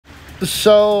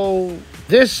So,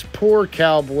 this poor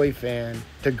Cowboy fan,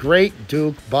 the great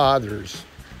DukeBothers,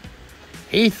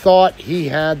 he thought he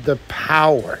had the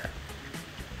power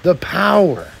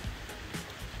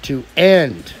to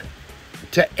end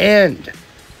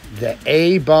the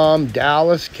A-Bomb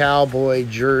Dallas Cowboy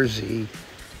Jersey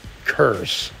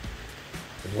curse.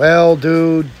 Well,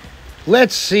 dude,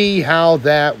 let's see how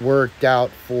that worked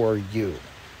out for you.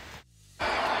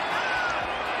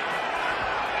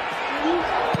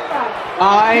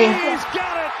 I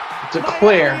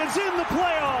declare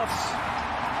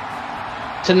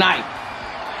tonight,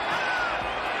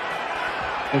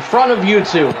 in front of you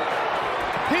two,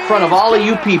 in front of all of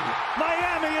you people,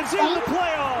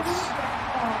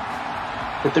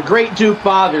 that the great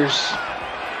DukeBothers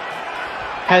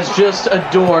has just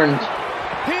adorned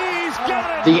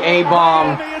the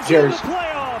A-Bomb jersey.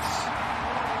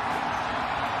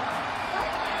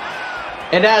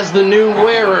 And as the new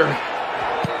wearer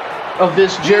of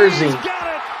this jersey,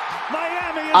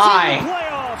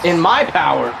 I, in my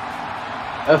power,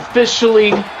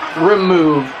 officially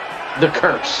remove the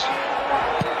curse.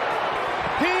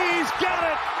 He's got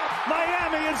it!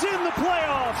 Miami is in the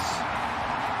playoffs!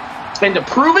 And to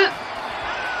prove it,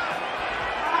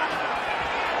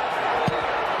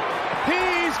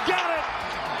 he's got it!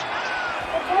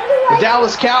 the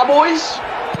Dallas Cowboys,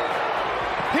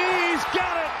 he's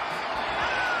got it!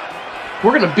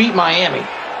 we're going to beat Miami.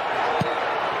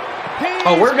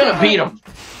 We're going to beat them.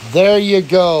 There you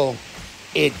go.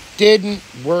 It didn't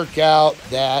work out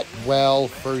that well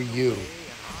for you.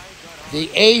 The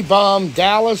A-Bomb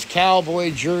Dallas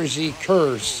Cowboy Jersey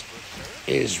curse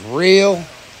is real.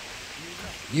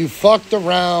 You fucked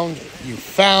around. You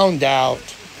found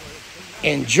out.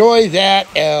 Enjoy that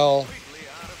L.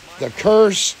 The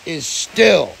curse is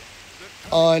still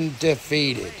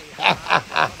undefeated. Ha ha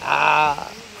ha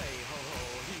ha.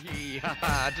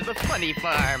 To the funny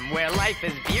farm where life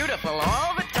is beautiful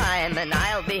all the time, and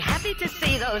I'll be happy to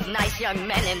see those nice young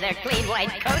men in their clean white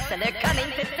coats, and they're coming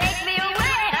to take me away.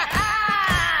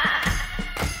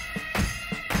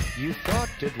 You thought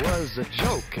it was a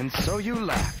joke, and so you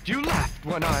laughed. You laughed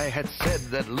when I had said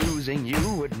that losing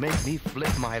you would make me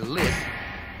flip my lid.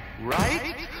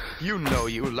 Right? You know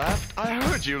you laughed. I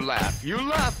heard you laugh. You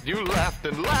laughed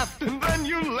and laughed, and then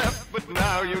you left. But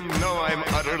now you know I'm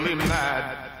utterly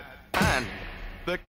mad. And